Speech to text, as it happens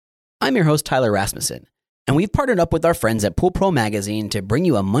I'm your host, Tyler Rasmussen, and we've partnered up with our friends at Pool Pro Magazine to bring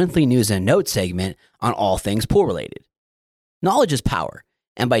you a monthly news and notes segment on all things pool related. Knowledge is power,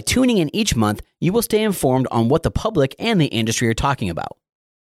 and by tuning in each month, you will stay informed on what the public and the industry are talking about.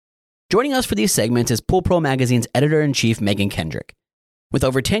 Joining us for these segments is Pool Pro Magazine's editor-in-chief, Megan Kendrick. With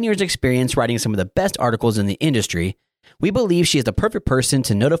over 10 years' experience writing some of the best articles in the industry, we believe she is the perfect person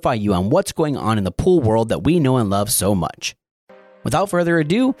to notify you on what's going on in the pool world that we know and love so much. Without further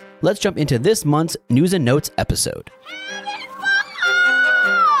ado, let's jump into this month's News and Notes episode.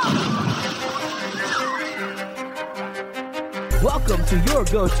 Welcome to your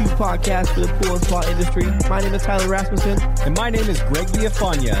go-to podcast for the pool and spa industry. My name is Tyler Rasmussen. And my name is Greg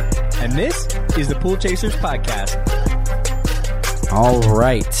Viafania. And this is the Pool Chasers Podcast. All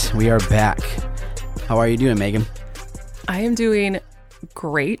right, we are back. How are you doing, Megan? I am doing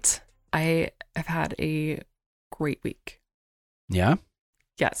great. I have had a great week. Yeah?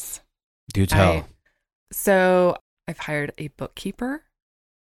 Yes. Do tell. So I've hired a bookkeeper.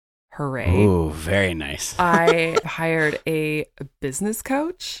 Hooray. Ooh, very nice. I hired a business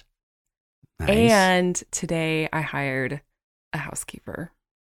coach. Nice. And today I hired a housekeeper.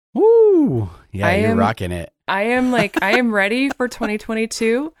 Woo! Yeah, you're rocking it. I am ready for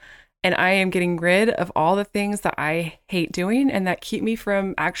 2022. And I am getting rid of all the things that I hate doing and that keep me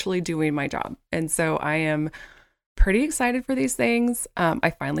from actually doing my job. And so I am pretty excited for these things.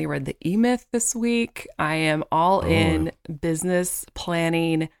 I finally read the E-Myth this week. I am all in business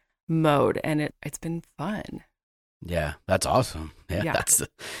planning mode, and it's been fun. Yeah, that's awesome.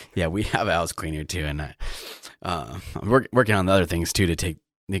 Yeah, we have a house cleaner too, and I'm working on the other things too to take.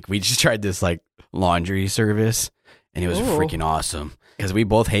 Like, we just tried this like laundry service, and it was freaking awesome because we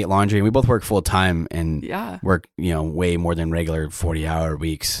both hate laundry and we both work full time and work way more than regular 40-hour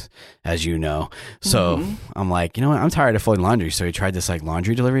weeks, as you know. So I'm like, you know what? I'm tired of folding laundry. So we tried this like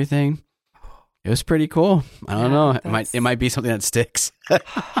laundry delivery thing. It was pretty cool. I don't know. It might be something that sticks.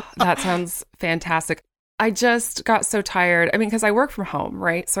 That sounds fantastic. I just got so tired. I mean, because I work from home,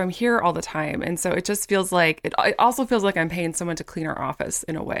 right? So I'm here all the time. And so it just feels like, it also feels like I'm paying someone to clean our office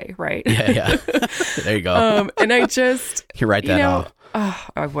in a way, right? Yeah. There you go. And I just... You write that off. Oh,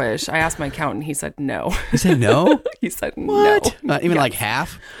 I wish. I asked my accountant. He said no. He said no? He said what? No. Not even like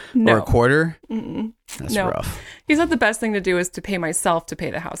half? No. Or a quarter? Mm-mm. That's rough. He said the best thing to do is to pay myself to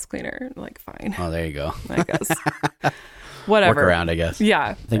pay the house cleaner. I'm like, fine. Oh, there you go. I guess. Whatever. Work around, I guess. Yeah.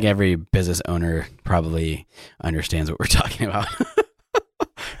 I think every business owner probably understands what we're talking about.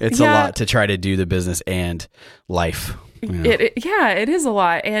 It's a lot to try to do the business and life. It is a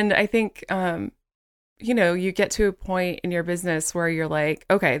lot. And I think, you get to a point in your business where you're like,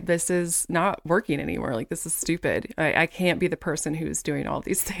 okay, this is not working anymore. Like, this is stupid. I can't be the person who's doing all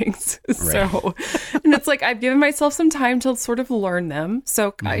these things. Right. So, and it's like, I've given myself some time to sort of learn them.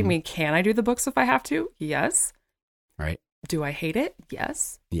 So, I mean, can I do the books if I have to? Yes. Right. Do I hate it?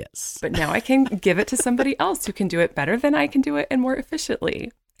 Yes. Yes. But now I can give it to somebody else who can do it better than I can do it and more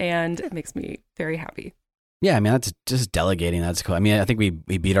efficiently. And it makes me very happy. Yeah, I mean, that's just delegating. That's cool. I mean, I think we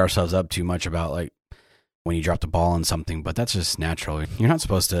beat ourselves up too much about like when you drop the ball on something, but that's just natural. You're not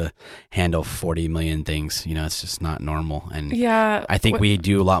supposed to handle 40 million things. It's just not normal. And I think we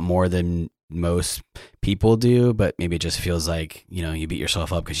do a lot more than most people do, but maybe it just feels like, you beat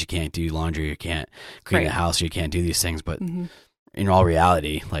yourself up because you can't do laundry, you can't clean the house, you can't do these things. But in all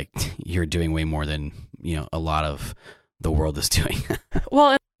reality, like, you're doing way more than, a lot of the world is doing.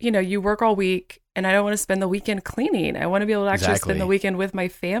 Well, you work all week, and I don't want to spend the weekend cleaning. I want to be able to actually spend the weekend with my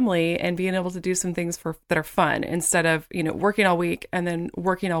family and being able to do some things that are fun instead of, working all week and then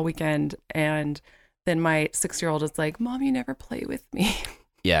working all weekend. And then my 6-year-old is like, Mom, you never play with me.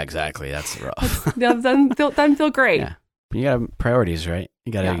 Yeah, exactly. That's rough. That doesn't feel great. Yeah. But you got priorities, right?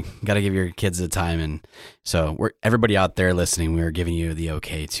 You gotta give your kids the time. And so everybody out there listening, we're giving you the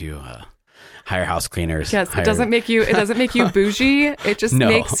okay to hire house cleaners. Yes, it doesn't make you bougie. It just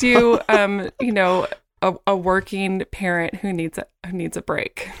makes you a working parent who needs a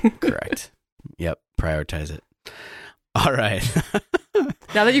break. Correct. Yep. Prioritize it. All right.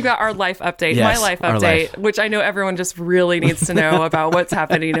 Now that you got our life update, my life update, which I know everyone just really needs to know about what's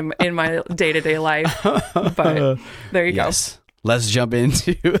happening in my day-to-day life. But there you go. Let's jump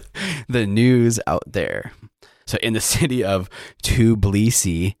into the news out there. So in the city of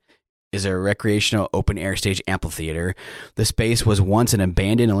Tbilisi is a recreational open-air stage amphitheater. The space was once an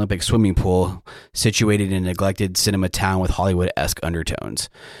abandoned Olympic swimming pool situated in a neglected cinema town with Hollywood-esque undertones.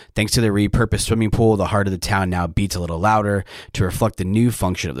 Thanks to the repurposed swimming pool, the heart of the town now beats a little louder to reflect the new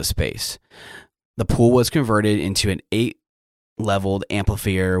function of the space. The pool was converted into an 8-leveled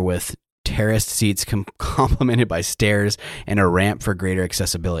amphitheater with terraced seats complemented by stairs and a ramp for greater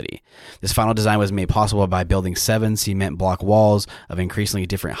accessibility. This final design was made possible by building 7 cement block walls of increasingly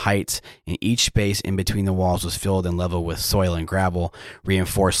different heights, and each space in between the walls was filled and leveled with soil and gravel.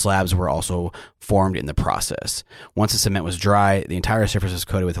 Reinforced slabs were also formed in the process. Once the cement was dry, the entire surface was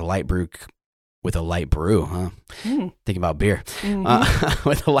coated with a light brew, huh? Think about beer.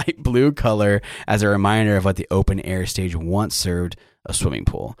 With a light blue color as a reminder of what the open air stage once served, a swimming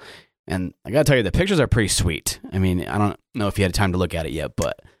pool. And I gotta tell you, the pictures are pretty sweet. I mean, I don't know if you had time to look at it yet,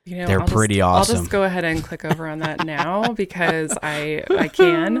 but they're pretty awesome. I'll just go ahead and click over on that now because I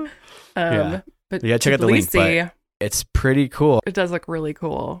can. But you gotta check out the link. But it's pretty cool. It does look really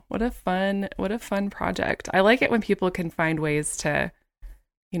cool. What a fun project. I like it when people can find ways to,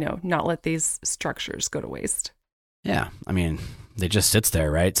 not let these structures go to waste. Yeah, I mean, they just sits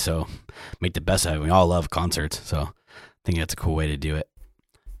there, right? So make the best of it. We all love concerts, so I think that's a cool way to do it.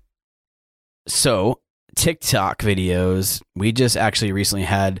 So, TikTok videos. We just actually recently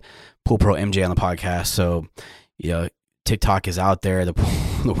had Pool Pro MJ on the podcast. So, TikTok is out there.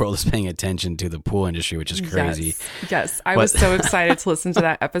 The world is paying attention to the pool industry, which is crazy. Yes. I was so excited to listen to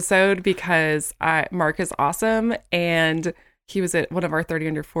that episode because Mark is awesome. And he was at one of our 30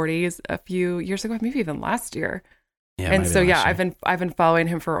 under 40s a few years ago, maybe even last year. Yeah, and so I've been following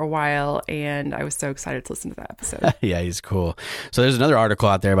him for a while, and I was so excited to listen to that episode. Yeah, he's cool. So there's another article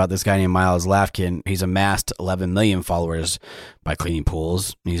out there about this guy named Miles Lafkin. He's amassed 11 million followers by cleaning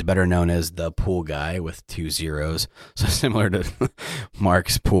pools. He's better known as the Pool Guy with 2 zeros, so similar to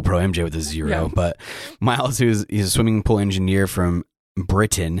Mark's Pool Pro MJ with a 0. Yeah. But Miles, he's a swimming pool engineer from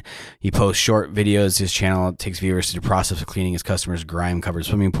Britain. He posts short videos. His channel takes viewers through the process of cleaning his customers' grime-covered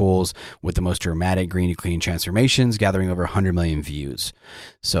swimming pools with the most dramatic green to clean transformations, gathering over 100 million views.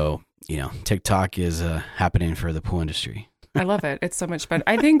 So, TikTok is happening for the pool industry. I love it. It's so much fun.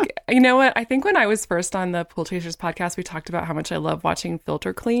 I think, you know what? I think when I was first on the Pool Chasers podcast, we talked about how much I love watching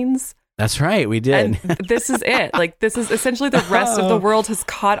filter cleans. That's right. We did. And this is it. Like, this is essentially the rest of the world has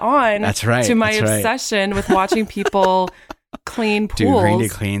caught on. That's right. To my obsession with watching people clean pools. Dude, green to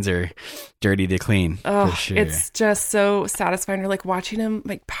cleans or dirty to clean. Oh, for sure. It's just so satisfying. You're like watching him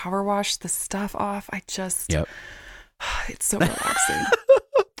like power wash the stuff off. Yep. It's so relaxing.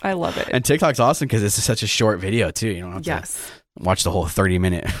 I love it. And TikTok's awesome because it's such a short video too. You don't have to watch the whole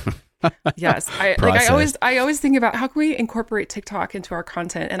 30-minute. Yes. I always think about how can we incorporate TikTok into our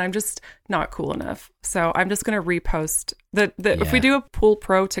content, and I'm just not cool enough. So I'm just going to repost if we do a Pool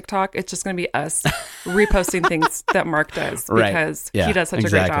Pro TikTok, it's just going to be us reposting things that Mark does because he does such a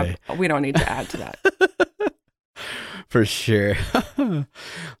great job. We don't need to add to that. For sure.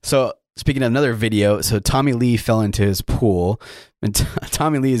 So speaking of another video, so Tommy Lee fell into his pool. And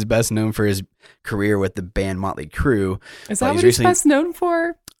Tommy Lee is best known for his career with the band Motley Crue. Is that what he's best known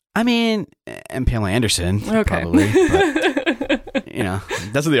for? I mean, and Pamela Anderson, probably. But,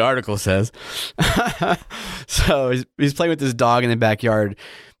 that's what the article says. So he's playing with his dog in the backyard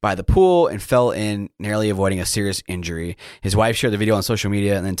by the pool and fell in, narrowly avoiding a serious injury. His wife shared the video on social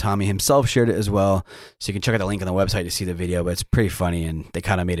media, and then Tommy himself shared it as well. So you can check out the link on the website to see the video, but it's pretty funny, and they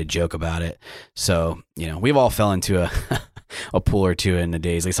kind of made a joke about it. So, we've all fell into a pool or two in the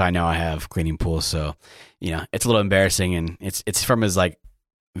days. At least I know I have, cleaning pools. So, it's a little embarrassing, and it's from his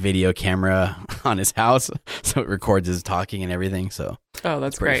video camera on his house, so it records his talking and everything. So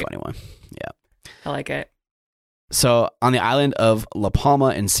that's a pretty great. Funny one. Yeah, I like it. So on the island of La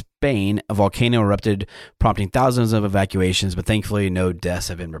Palma in Spain, a volcano erupted, prompting thousands of evacuations, but thankfully no deaths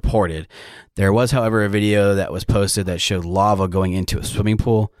have been reported. There was, however, a video that was posted that showed lava going into a swimming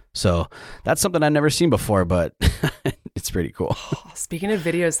pool. So that's something I've never seen before, but it's pretty cool. Speaking of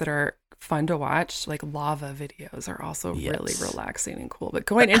videos that are fun to watch, like lava videos are also really relaxing and cool. But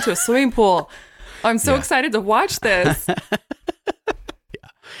going into a swimming pool, I'm so excited to watch this. Yeah,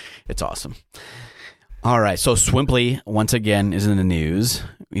 it's awesome. All right, so Swimply once again is in the news.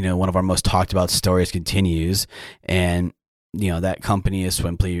 One of our most talked about stories continues, and that company is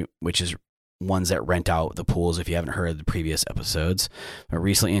Swimply, which is ones that rent out the pools. If you haven't heard the previous episodes, but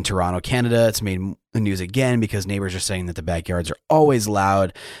recently in Toronto, Canada, it's made the news again because neighbors are saying that the backyards are always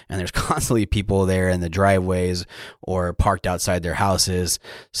loud and there's constantly people there in the driveways or parked outside their houses.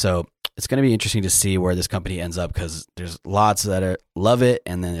 So it's going to be interesting to see where this company ends up because there's lots that love it,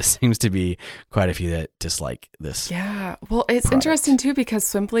 and then there seems to be quite a few that dislike this. Yeah, well, it's product. Interesting too because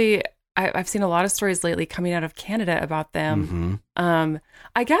Swimply, I've seen a lot of stories lately coming out of Canada about them. Mm-hmm.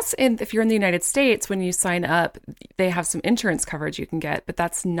 I guess if you're in the United States, when you sign up, they have some insurance coverage you can get, but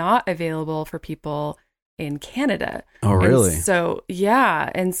that's not available for people in Canada. Oh, really? And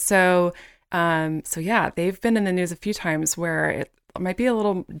so they've been in the news a few times where might be a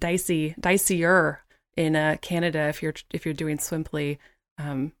little dicier in Canada if you're doing Swimply.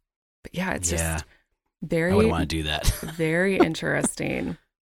 But yeah, it's just very, I would want to do that. very interesting.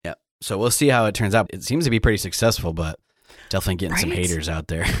 Yeah. So we'll see how it turns out. It seems to be pretty successful, but definitely getting some haters out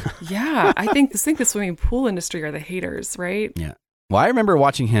there. Yeah. I think the swimming pool industry are the haters, right? Yeah. Well, I remember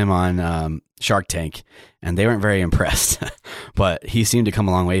watching him on Shark Tank, and they weren't very impressed. But he seemed to come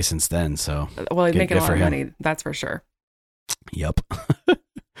a long way since then. So, well, he's making a lot of money. That's for sure. Yep.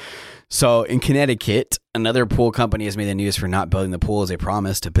 So in Connecticut, another pool company has made the news for not building the pool as they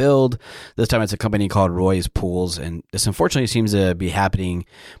promised to build. This time it's a company called Roy's Pools, and this unfortunately seems to be happening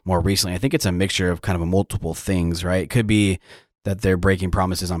more recently. I think it's a mixture of kind of multiple things, right? It could be that they're breaking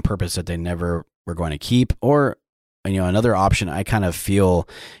promises on purpose that they never were going to keep, or another option I kind of feel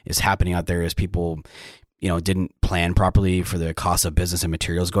is happening out there is people didn't plan properly for the cost of business and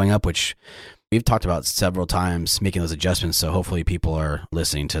materials going up, which we've talked about several times, making those adjustments. So hopefully people are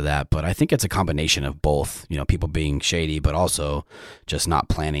listening to that. But I think it's a combination of both, people being shady, but also just not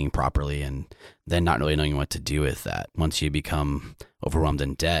planning properly and then not really knowing what to do with that. Once you become overwhelmed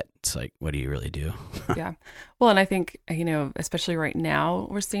in debt, it's like, what do you really do? Yeah. Well, and I think, especially right now,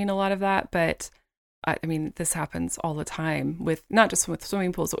 we're seeing a lot of that. But I mean, this happens all the time with not just with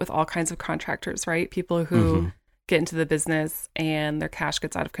swimming pools, but with all kinds of contractors, right? People who get into the business and their cash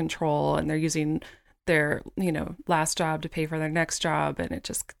gets out of control and they're using their, last job to pay for their next job, and it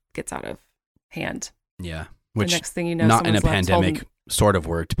just gets out of hand. Yeah. Which the next thing you know, not in a pandemic sort of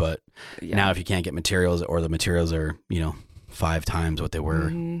worked, but now if you can't get materials or the materials are, 5 times what they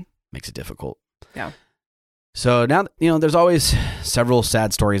were, makes it difficult. Yeah. So now, there's always several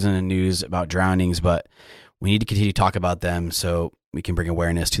sad stories in the news about drownings, but we need to continue to talk about them so we can bring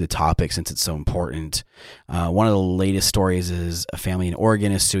awareness to the topic since it's so important. One of the latest stories is a family in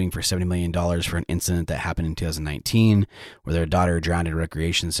Oregon is suing for $70 million for an incident that happened in 2019 where their daughter drowned at a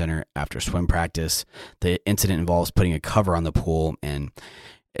recreation center after swim practice. The incident involves putting a cover on the pool, and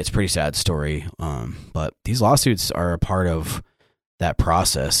it's a pretty sad story. But these lawsuits are a part of that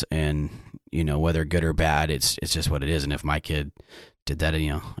process, and whether good or bad, it's just what it is. And if my kid did that,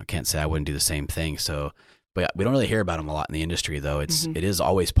 I can't say I wouldn't do the same thing. So, but we don't really hear about them a lot in the industry, though. It is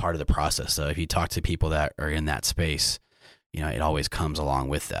always part of the process. So if you talk to people that are in that space, it always comes along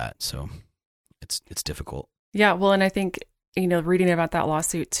with that. So it's difficult. Yeah. Well, and I think, reading about that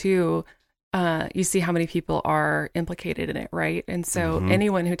lawsuit too, you see how many people are implicated in it, right? And so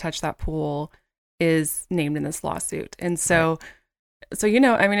anyone who touched that pool is named in this lawsuit. And so, it's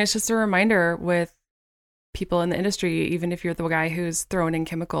just a reminder with people in the industry, even if you're the guy who's throwing in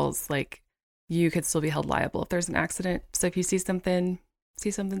chemicals, like you could still be held liable if there's an accident. So if you see something, say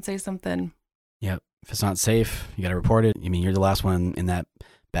something. Yep. If it's not safe, you got to report it. You're the last one in that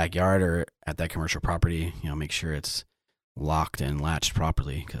backyard or at that commercial property, make sure it's locked and latched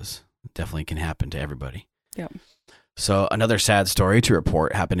properly because it definitely can happen to everybody. Yep. So another sad story to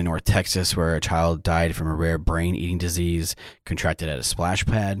report happened in North Texas where a child died from a rare brain-eating disease contracted at a splash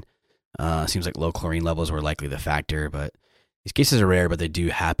pad. Seems like low chlorine levels were likely the factor, but these cases are rare, but they do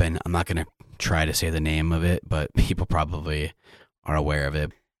happen. I'm not going to try to say the name of it, but people probably are aware of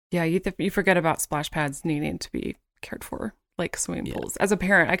it. Yeah, you forget about splash pads needing to be cared for, like swimming pools. As a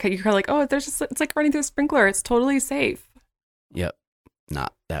parent, you're kind of like, oh, it's like running through a sprinkler. It's totally safe. Yep,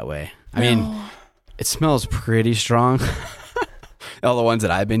 not that way. It smells pretty strong. All the ones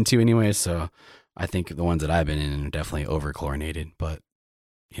that I've been to anyway, so I think the ones that I've been in are definitely over-chlorinated, but,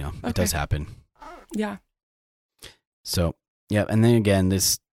 it does happen. Yeah. So, yeah, and then again,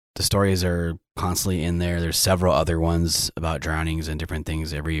 the stories are constantly in there. There's several other ones about drownings and different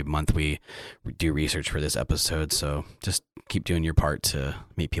things. Every month we do research for this episode, so just keep doing your part to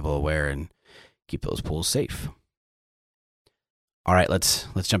make people aware and keep those pools safe. All right, let's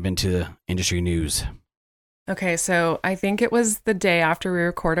jump into industry news. Okay, so I think it was the day after we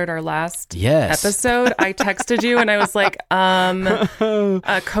recorded our last episode. I texted you and I was like,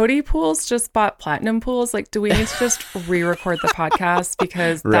 Cody Pools just bought Platinum Pools. Like, do we need to just re-record the podcast?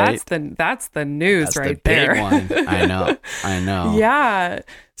 Because that's the news right there. Big one. I know. Yeah.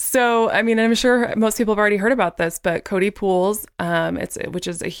 So, I'm sure most people have already heard about this, but Cody Pools, which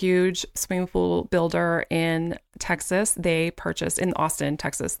is a huge swimming pool builder in Texas. In Austin,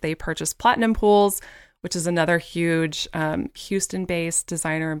 Texas. They purchased Platinum Pools, which is another huge Houston-based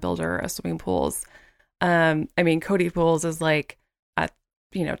designer and builder of swimming pools. Cody Pools is like a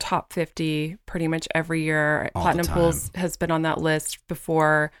top 50 pretty much every year. Platinum Pools has been on that list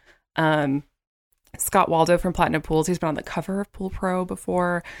before. Scott Waldo from Platinum Pools, he's been on the cover of Pool Pro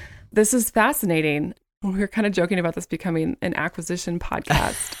before. This is fascinating. We were kind of joking about this becoming an acquisition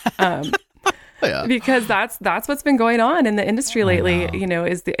podcast. Yeah. Because that's what's been going on in the industry lately, know. you know,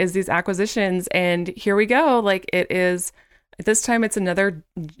 is these acquisitions. And here we go. Like it is, this time it's another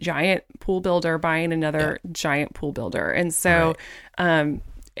giant pool builder buying another giant pool builder. And so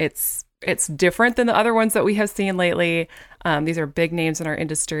it's different than the other ones that we have seen lately. These are big names in our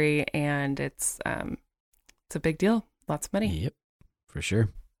industry, and it's a big deal. Lots of money. Yep, for sure.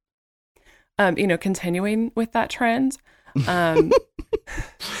 You know, continuing with that trend.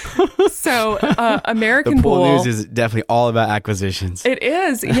 So American The pool Pool news is definitely all about acquisitions. It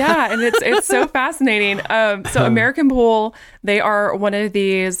is, yeah, and it's so fascinating. So American Pool, they are one of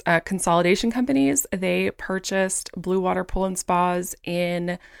these consolidation companies. They purchased Blue Water Pool and Spas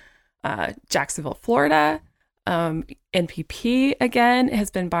in Jacksonville, Florida. NPP again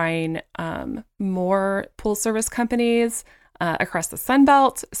has been buying more pool service companies across the Sun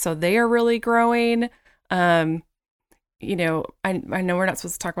Belt, so they are really growing. You know, I know we're not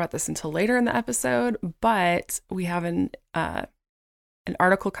supposed to talk about this until later in the episode, but we have an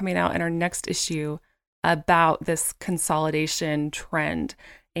article coming out in our next issue about this consolidation trend.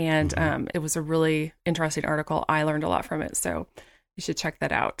 And it was a really interesting article. I learned a lot from it. So you should check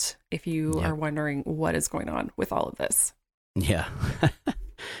that out if you are wondering what is going on with all of this. Yeah.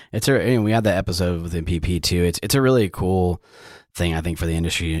 We had that episode with MPP too. It's a really cool thing, I think, for the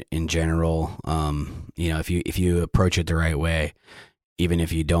industry in general. You know, if you approach it the right way, even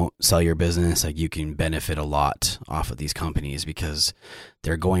if you don't sell your business, like you can benefit a lot off of these companies because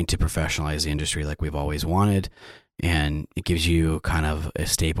they're going to professionalize the industry like we've always wanted. And it gives you kind of a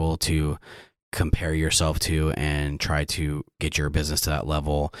staple to compare yourself to and try to get your business to that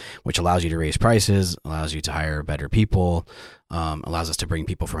level, which allows you to raise prices, allows you to hire better people, allows us to bring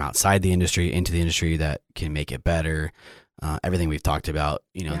people from outside the industry into the industry that can make it better. Everything we've talked about,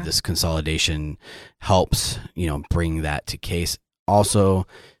 you know, this consolidation helps, you know, bring that to case. Also,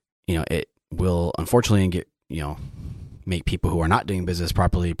 you know, it will unfortunately get, you know, make people who are not doing business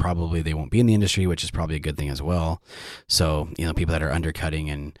properly, probably they won't be in the industry, which is probably a good thing as well. So, you know, people that are undercutting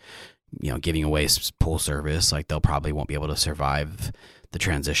and, you know, giving away pool service, like they'll probably won't be able to survive the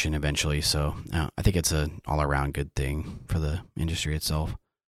transition eventually. So I think it's an all around good thing for the industry itself.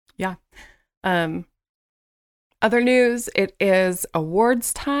 Yeah. Other news, it is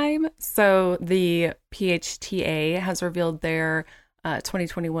awards time. So the PHTA has revealed their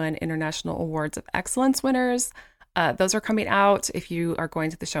 2021 International Awards of Excellence winners. Those are coming out. If you are going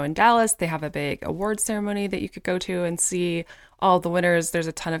to the show in Dallas, they have a big awards ceremony that you could go to and see all the winners. There's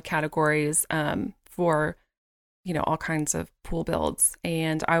a ton of categories for, you know, all kinds of pool builds.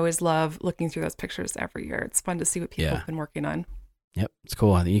 And I always love looking through those pictures every year. It's fun to see what people have been working on. Yep, it's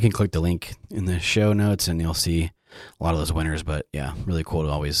cool. I think you can click the link in the show notes and you'll see a lot of those winners. But yeah, really cool to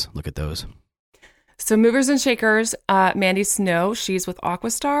always look at those. So movers and shakers, Mandy Snow, she's with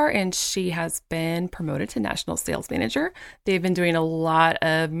Aquastar and she has been promoted to National Sales Manager. They've been doing a lot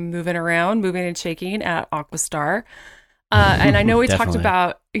of moving and shaking at Aquastar. And I know we talked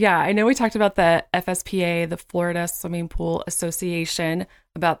about, the FSPA, the Florida Swimming Pool Association,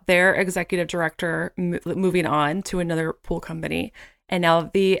 about their executive director moving on to another pool company. And now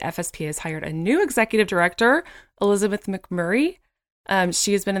the FSPA has hired a new executive director, Elizabeth McMurray.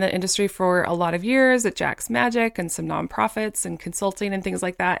 She has been in the industry for a lot of years at Jack's Magic and some nonprofits and consulting and things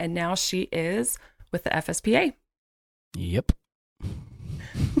like that. And now she is with the FSPA. Yep.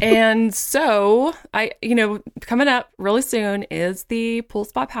 And so coming up really soon is the Pool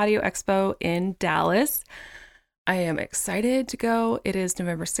Spa Patio Expo in Dallas. I am excited to go. It is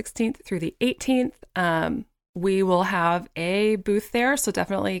November 16th through the 18th. We will have a booth there. So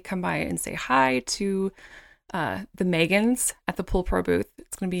definitely come by and say hi to the Megans at the Pool Pro booth.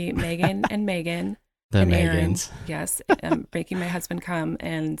 It's going to be Megan and Megan. The and Megans. Aaron. Yes. Making my husband come.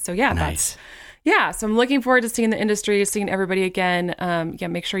 And so, yeah, nice. So I'm looking forward to seeing the industry, seeing everybody again.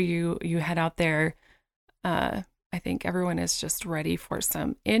 Make sure you head out there. I think everyone is just ready for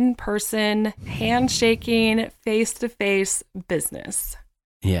some in-person, handshaking, face-to-face business.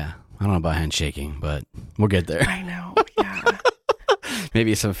 Yeah. I don't know about handshaking, but we'll get there. I know. Yeah.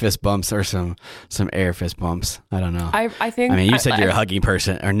 Maybe some fist bumps or some air fist bumps. I don't know. I think. I mean, you said you're a hugging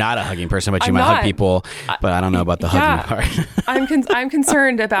person, or not a hugging person, but you might hug people. But I don't know about the hugging part. I'm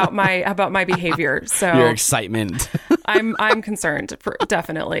concerned about my behavior. So your excitement. I'm concerned for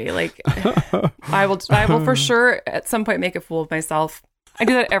definitely. Like, I will for sure at some point make a fool of myself. I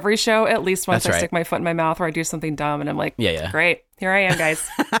do that every show. At least once I stick my foot in my mouth or I do something dumb, and I'm like, yeah. Great, here I am, guys.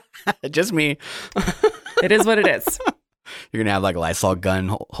 Just me. It is what it is. You're gonna have like Lysol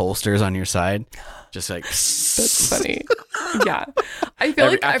gun holsters on your side, just like. That's funny. Yeah, I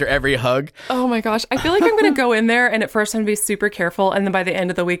feel after every hug. Oh my gosh, I feel like I'm gonna go in there, and at first I'm gonna be super careful, and then by the end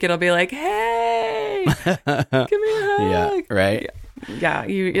of the week it'll be like, hey. Give me a hug. Yeah, right. Yeah,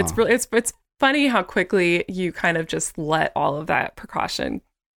 it's really it's funny how quickly you kind of just let all of that precaution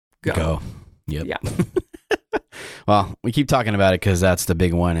go. Yep. Yeah. Well, we keep talking about it because that's the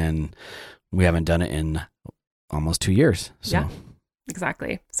big one, and we haven't done it in almost 2 years. So. Yeah,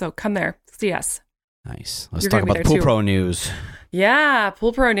 exactly. So come there, see us. Nice. Let's You're talk gonna be about the Pool there too. Pro news. Yeah,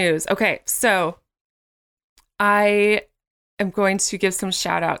 Pool Pro news. Okay, so I am going to give some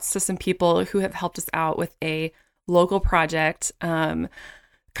shout outs to some people who have helped us out with a local project. Kind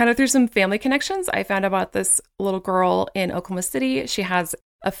of through some family connections, I found out about this little girl in Oklahoma City. She has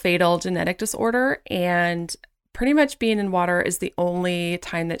a fatal genetic disorder, and pretty much being in water is the only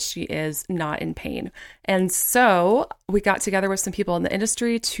time that she is not in pain. And so we got together with some people in the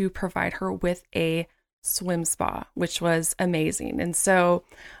industry to provide her with a swim spa, which was amazing. And so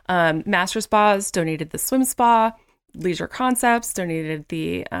Master Spas donated the swim spa, Leisure Concepts donated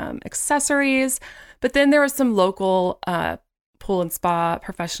the accessories, but then there were some local pool and spa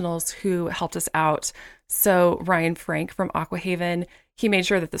professionals who helped us out. So Ryan Frank from Aquahaven, he made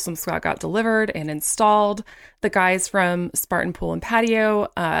sure that the swim spa got delivered and installed. The guys from Spartan Pool and Patio,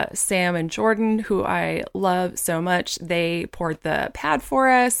 Sam and Jordan, who I love so much, they poured the pad for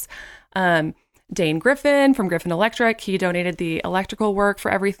us. Dane Griffin from Griffin Electric, he donated the electrical work for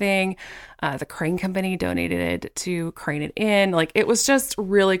everything. The crane company donated to crane it in. Like, it was just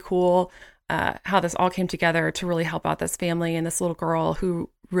really cool how this all came together to really help out this family and this little girl who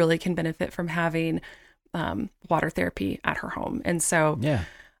really can benefit from having water therapy at her home. And so, Yeah.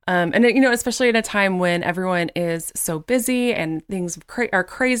 and you know, especially in a time when everyone is so busy and things are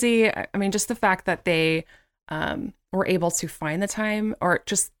crazy. I mean, just the fact that they were able to find the time, or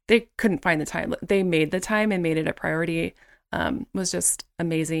just they couldn't find the time. They made the time and made it a priority. Was just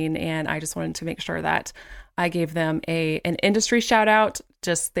amazing. And I just wanted to make sure that I gave them an industry shout out.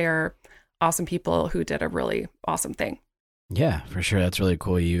 Just they're awesome people who did a really awesome thing. Yeah, for sure. That's really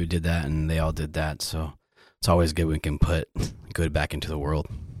cool. You did that and they all did that. So it's always good when we can put good back into the world.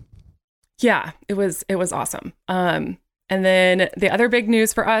 Yeah, it was awesome. And then the other big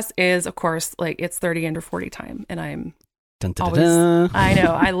news for us is, of course, like, it's 30 under 40 time. And I'm Dun, dun, always, dun, dun. I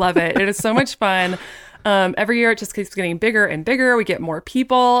know, I love it. It is so much fun. Every year it just keeps getting bigger and bigger. We get more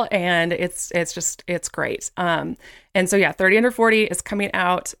people, and it's great. And so, yeah, 30 under 40 is coming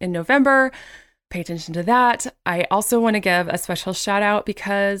out in November. Pay attention to that. I also want to give a special shout out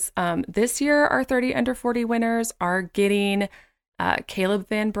because this year our 30 under 40 winners are getting Caleb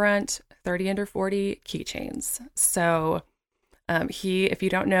Van Brunt 30 under 40 keychains. So if you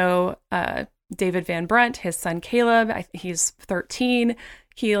don't know, David Van Brunt, his son Caleb, he's 13.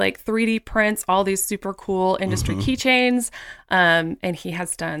 He like 3D prints all these super cool industry keychains. And he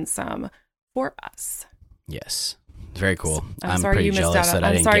has done some for us. Yes. Very cool. I'm I'm sorry pretty you missed jealous out. that I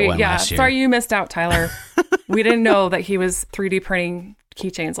I'm didn't sorry. get one Yeah, last year. sorry you missed out, Tyler. We didn't know that he was 3D printing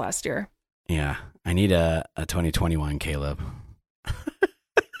keychains last year. Yeah. I need a 2021 Caleb.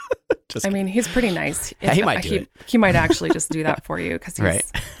 I mean, he's pretty nice. Yeah, he might do it. He might actually just do that for you because he's Right.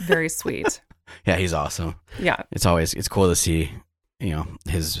 very sweet. Yeah, he's awesome. Yeah. It's cool to see,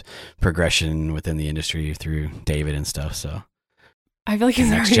 his progression within the industry through David and stuff. So, I feel like he's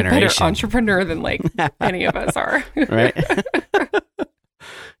Next already a better generation. entrepreneur than like any of us are. right?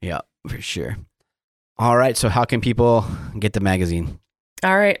 Yeah, for sure. All right. So how can people get the magazine?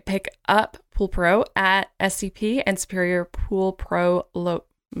 All right. Pick up Pool Pro at SCP and Superior Pool Pro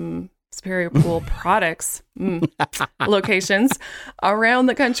Superior Pool Products locations around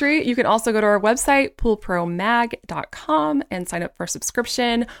the country. You can also go to our website, poolpromag.com, and sign up for a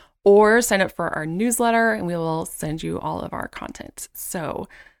subscription or sign up for our newsletter, and we will send you all of our content. So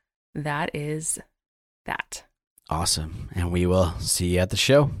that is that. Awesome. And we will see you at the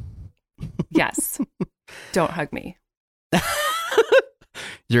show. Yes. Don't hug me.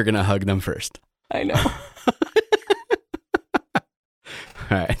 You're going to hug them first. I know.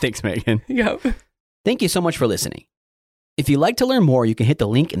 All right. Thanks, Megan. Yep. Thank you so much for listening. If you'd like to learn more, you can hit the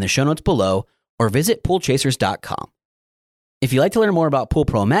link in the show notes below or visit poolchasers.com. If you'd like to learn more about Pool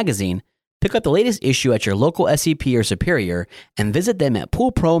Pro Magazine, pick up the latest issue at your local SCP or Superior and visit them at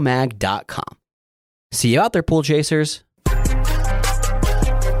poolpromag.com. See you out there, Pool Chasers.